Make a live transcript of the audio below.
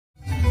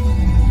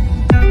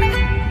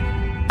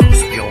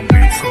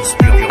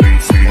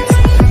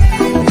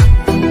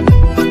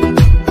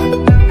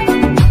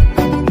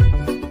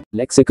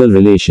Lexical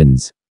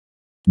relations.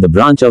 The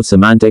branch of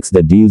semantics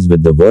that deals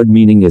with the word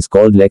meaning is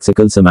called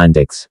lexical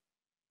semantics.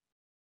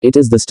 It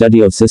is the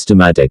study of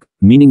systematic,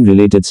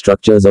 meaning-related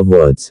structures of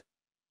words.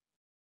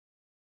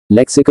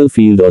 Lexical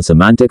field or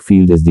semantic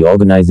field is the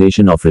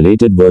organization of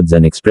related words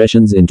and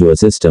expressions into a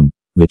system,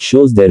 which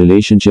shows their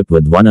relationship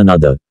with one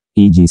another,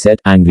 e.g.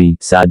 sad, angry,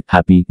 sad,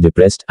 happy,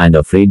 depressed, and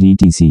afraid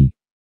etc.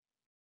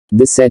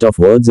 This set of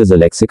words is a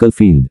lexical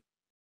field.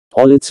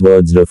 All its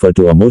words refer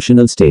to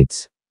emotional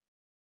states.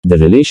 The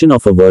relation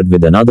of a word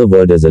with another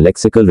word is a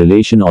lexical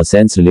relation or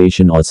sense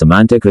relation or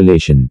semantic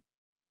relation.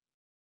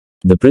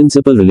 The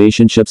principal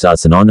relationships are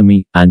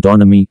synonymy,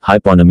 antonymy,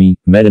 hyponymy,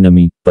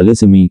 meronymy,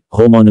 polysemy,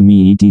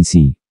 homonymy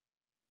etc.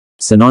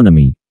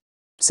 Synonymy.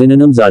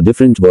 Synonyms are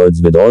different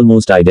words with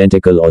almost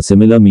identical or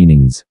similar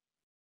meanings.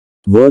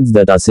 Words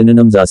that are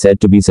synonyms are said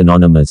to be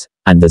synonymous,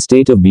 and the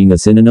state of being a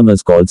synonym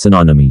is called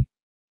synonymy.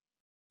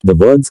 The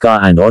words car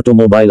and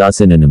automobile are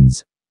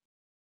synonyms.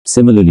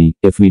 Similarly,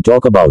 if we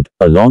talk about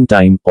a long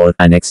time or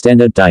an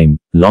extended time,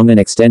 long and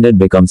extended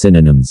become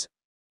synonyms.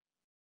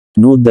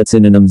 Note that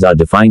synonyms are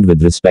defined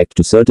with respect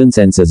to certain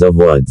senses of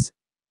words.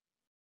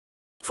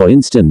 For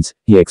instance,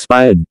 he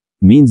expired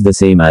means the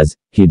same as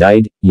he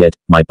died, yet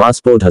my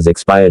passport has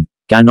expired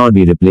cannot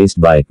be replaced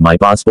by my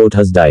passport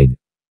has died.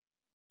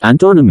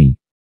 Antonymy.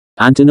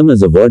 Antonym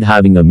is a word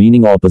having a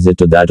meaning opposite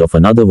to that of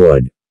another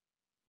word.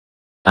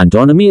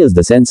 Antonymy is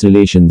the sense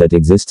relation that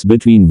exists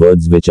between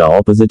words which are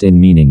opposite in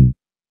meaning.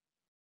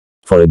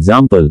 For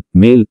example,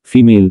 male,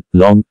 female,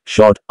 long,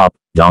 short, up,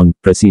 down,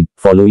 proceed,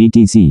 follow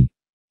etc.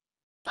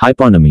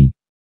 Hyponymy.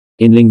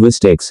 In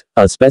linguistics,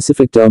 a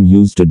specific term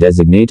used to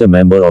designate a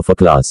member of a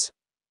class.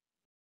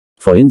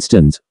 For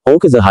instance,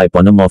 oak is a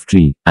hyponym of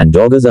tree, and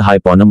dog is a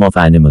hyponym of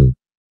animal.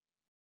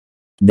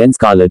 Then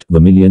scarlet,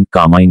 vermilion,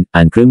 carmine,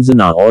 and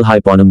crimson are all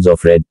hyponyms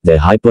of red, their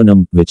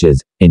hyponym, which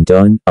is, in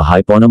turn, a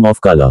hyponym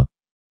of color.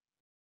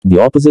 The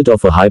opposite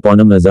of a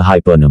hyponym is a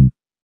hypernym.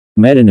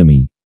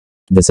 Meronymy.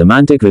 The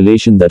semantic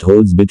relation that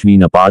holds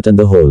between a part and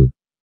the whole.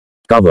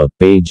 Cover,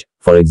 page,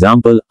 for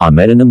example, are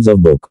meronyms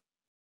of book.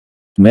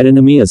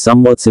 Meronymy is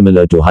somewhat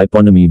similar to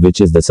hyponymy,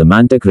 which is the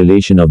semantic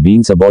relation of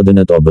being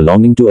subordinate or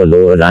belonging to a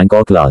lower rank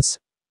or class.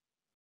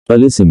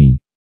 Polysemy.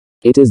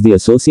 It is the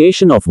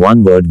association of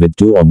one word with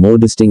two or more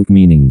distinct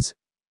meanings.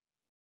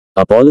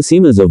 A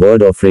polyseme is a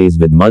word or phrase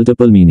with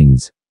multiple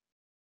meanings.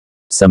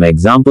 Some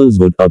examples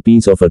would a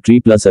piece of a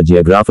tree plus a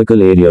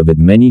geographical area with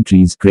many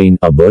trees, crane,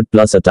 a bird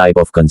plus a type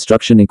of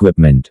construction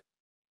equipment.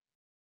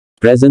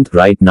 Present,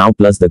 right now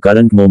plus the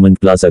current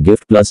moment plus a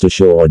gift plus to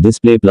show or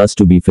display plus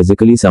to be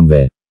physically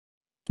somewhere.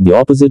 The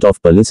opposite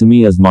of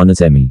polysemy is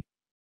monosemy.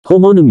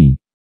 Homonymy.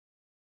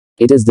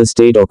 It is the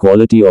state or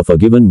quality of a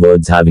given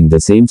words having the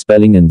same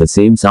spelling and the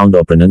same sound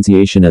or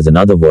pronunciation as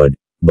another word,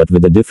 but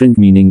with a different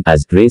meaning,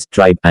 as race,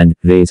 tribe, and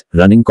race,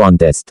 running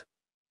contest.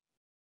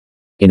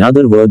 In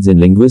other words, in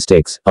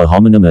linguistics, a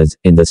homonym is,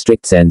 in the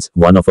strict sense,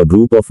 one of a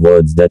group of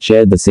words that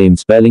share the same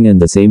spelling and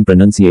the same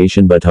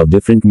pronunciation but have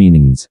different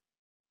meanings.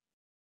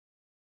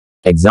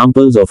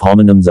 Examples of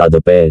homonyms are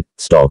the pair,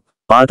 stalk,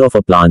 part of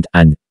a plant,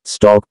 and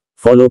stalk,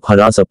 follow,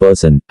 harass a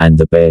person, and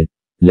the pair,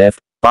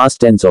 left, past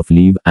tense of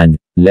leave, and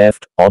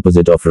left,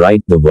 opposite of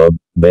right, the verb,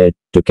 bear,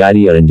 to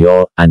carry or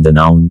endure, and the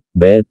noun,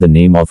 bear, the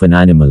name of an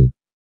animal.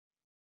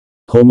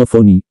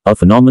 Homophony, a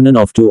phenomenon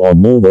of two or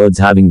more words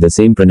having the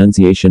same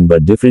pronunciation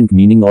but different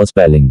meaning or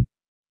spelling.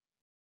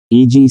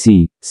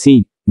 E.g.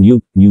 see,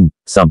 new,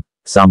 some,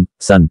 sun,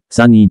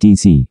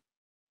 etc.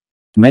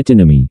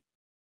 Metonymy.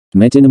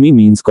 Metonymy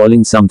means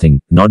calling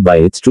something, not by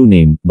its true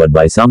name, but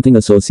by something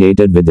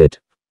associated with it.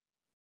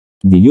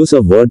 The use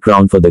of word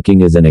crown for the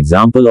king is an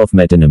example of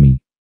metonymy.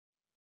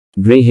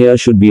 Gray hair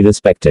should be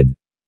respected.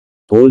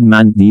 Old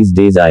man, these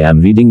days I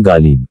am reading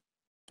Ghalib.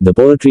 The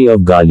poetry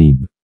of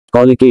Ghalib.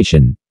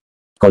 Collocation.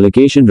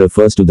 Collocation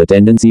refers to the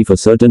tendency for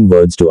certain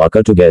words to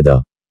occur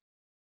together.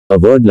 A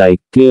word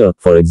like clear,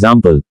 for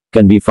example,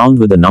 can be found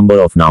with a number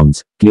of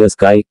nouns: clear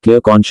sky,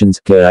 clear conscience,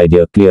 clear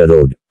idea, clear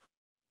road.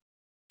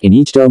 In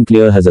each term,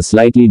 clear has a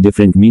slightly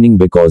different meaning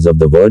because of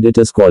the word it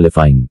is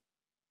qualifying.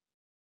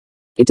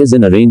 It is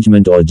an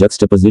arrangement or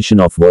juxtaposition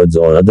of words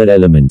or other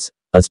elements,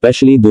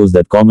 especially those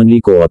that commonly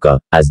co-occur,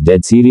 as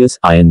dead serious,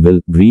 iron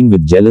will, green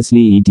with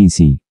jealously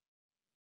etc.